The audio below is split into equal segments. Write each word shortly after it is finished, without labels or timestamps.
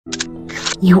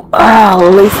You are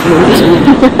listening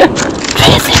to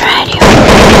Tracy Radio.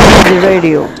 Tracy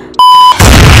Radio.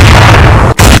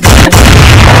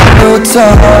 No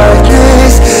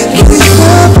darkness.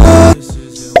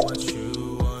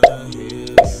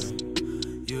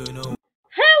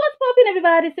 Hey, what's poppin',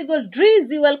 everybody? It's your girl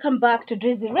Drizzy. Welcome back to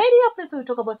Drizzy Radio. Place where we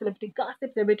talk about celebrity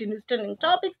gossip, celebrity news, trending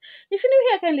topics. If you're new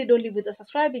here, kindly don't leave without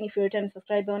subscribing. If you're a returning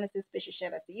subscriber, honestly, special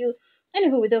shout out to you.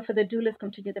 Anywho, without further ado, let's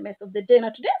continue the mess of the day. Now,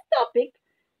 today's topic,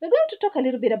 we're going to talk a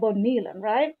little bit about NILAN,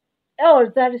 right?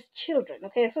 Or Zari's children.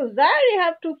 Okay, so Zari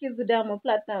have two kids with Diamond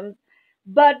Platinums,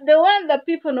 but the one that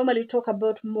people normally talk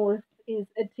about most is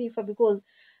Tifa, because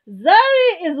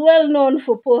Zari is well known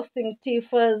for posting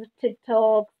Tifa's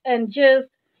TikToks and just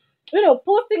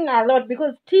posting a lot,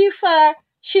 because Tifa,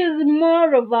 she's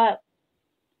more of a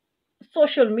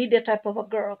social media type of a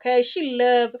girl, okay? She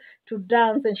loves to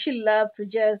dance and she loves to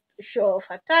just show off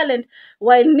her talent,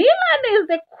 while NILAN is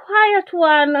the quiet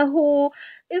one who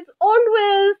is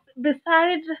always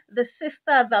beside the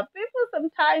sister that people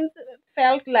sometimes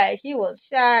felt like he was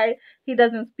shy, he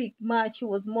doesn't speak much, he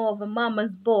was more of a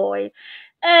mama's boy.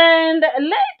 And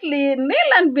lately,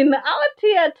 NILAN been out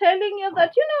here telling you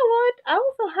that, you know what, I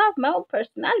also have my own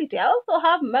personality, I also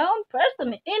have my own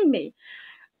person in me.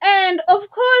 And of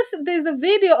course, there's a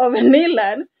video of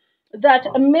NILAN that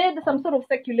made some sort of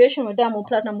speculation with Diamond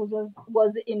Platinum,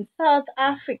 was in South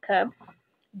Africa,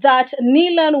 that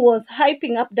NILAN was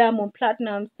hyping up Diamond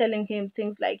Platinum, telling him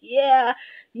things like, yeah,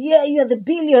 you're the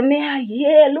billionaire,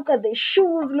 yeah, look at the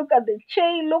shoes, look at the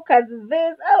chain, look at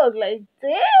this. I was like,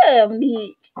 damn,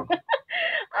 Nick. I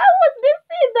was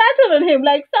seeing that on him,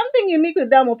 like something unique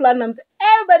with Diamond Platinum.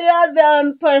 Everybody has their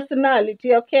own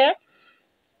personality, okay?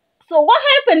 So what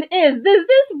happened is, there's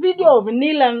this video of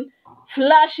NILAN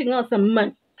flashing on some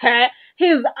money. Okay?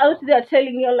 He's out there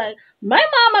telling you like, my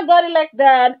mama got it like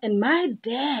that and my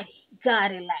daddy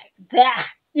got it like that.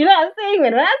 You know what I'm saying?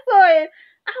 When I saw it,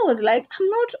 I was like,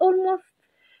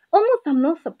 I'm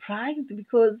not surprised,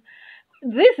 because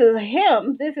this is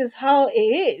him. This is how it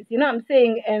is. You know what I'm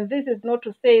saying? And this is not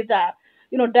to say that,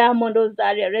 Diamond or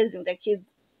Zari are raising their kids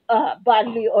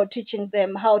badly, or teaching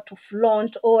them how to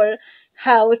flaunt or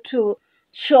how to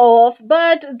show off,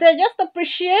 but they're just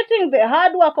appreciating the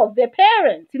hard work of their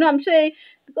parents. You know what I'm saying?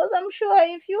 Because I'm sure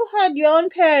if you had your own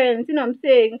parents, you know what I'm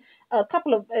saying, a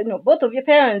couple of, both of your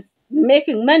parents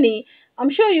making money, I'm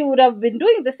sure you would have been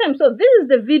doing the same. So this is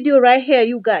the video right here,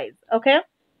 you guys, okay?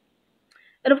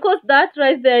 And of course, that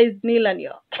right there is NILAN,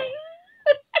 yo.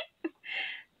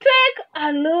 Take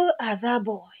a look at that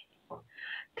boy.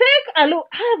 Take a look.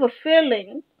 I have a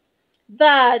feeling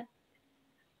that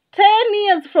 10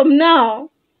 years from now,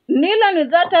 NILAN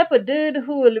is that type of dude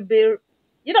who will be,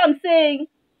 you know what I'm saying,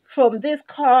 from this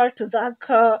car to that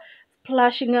car,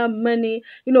 splashing out money,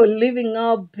 living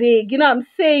out big, you know what I'm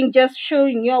saying, just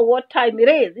showing you what time it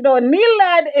is.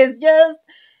 NILAN is just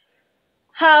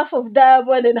half of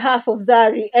Diamond and half of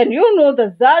Zari. And you know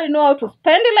that Zari know how to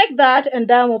spend it like that, and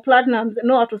Diamond Platinum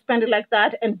know how to spend it like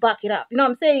that and back it up. You know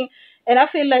what I'm saying? And I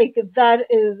feel like that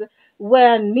is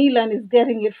where NILAN is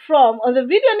getting it from. On the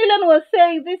video, NILAN was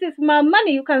saying, this is my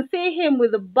money. You can see him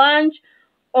with a bunch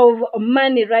of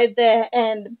money right there.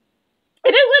 And it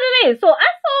is what it is. So I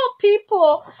saw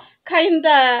people kind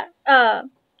of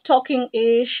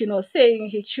talking-ish,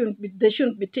 saying they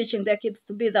shouldn't be teaching their kids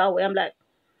to be that way. I'm like,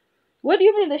 what do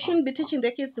you mean they shouldn't be teaching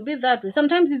their kids to be that way?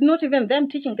 Sometimes it's not even them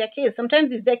teaching their kids.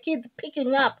 Sometimes it's their kids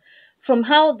picking up from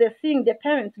how they're seeing their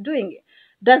parents doing it.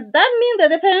 Does that mean that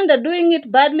the parents are doing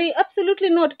it badly? Absolutely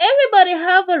not. Everybody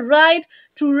have a right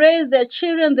to raise their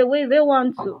children the way they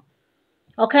want to.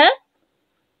 Okay?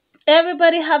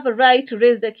 Everybody have a right to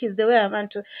raise their kids the way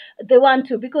they want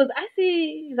to. Because I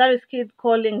see Zari's kids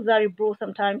calling Zari bro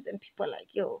sometimes, and people are like,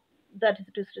 yo, that is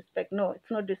disrespect. No, it's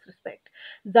not disrespect.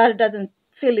 Zari doesn't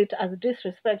feel it as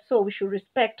disrespect, so we should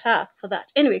respect her for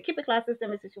that. Anyway, keep it classy. Let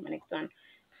me see you next one.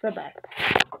 Bye bye.